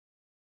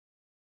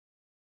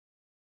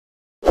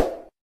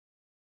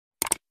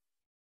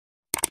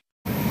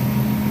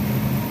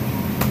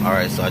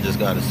Alright, so I just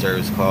got a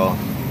service call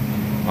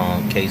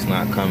on case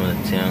not coming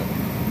to temp,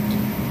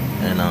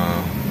 and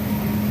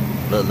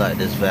look like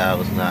this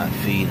valve is not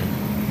feeding.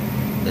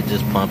 Let's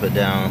just pump it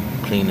down,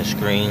 clean the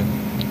screen,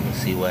 and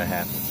see what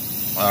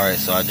happens. Alright,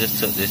 so I just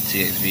took this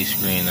TXV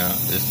screen out.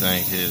 This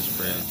thing here is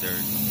pretty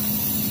dirty,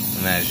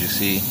 and as you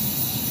see,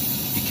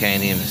 you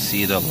can't even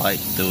see the light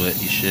through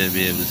it. You should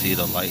be able to see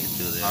the light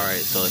through there. Alright,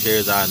 so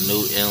here's our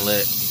new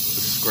inlet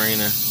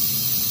screener.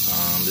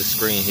 This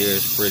screen here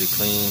is pretty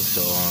clean,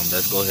 so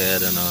let's go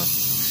ahead and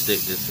stick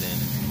this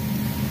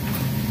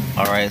in.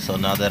 Alright, so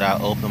now that I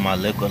open my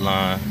liquid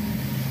line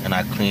and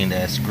I clean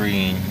that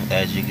screen,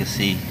 as you can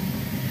see,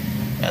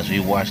 as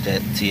we watch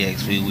that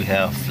TXV, we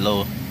have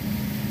flow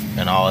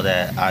and all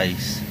that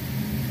ice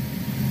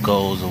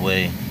goes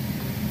away.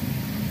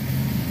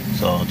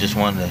 So just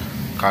wanted to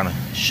kind of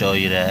show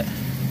you that.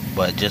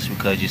 But just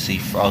because you see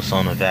frost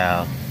on the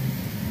valve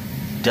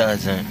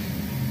doesn't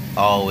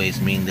always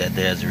mean that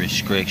there's a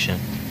restriction.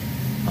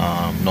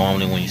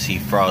 Normally when you see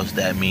frost,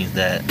 that means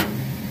that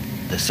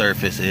the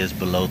surface is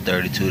below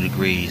 32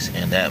 degrees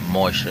and that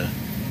moisture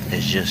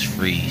is just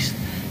freeze.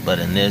 But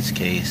in this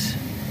case,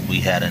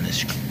 we had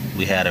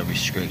a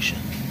restriction.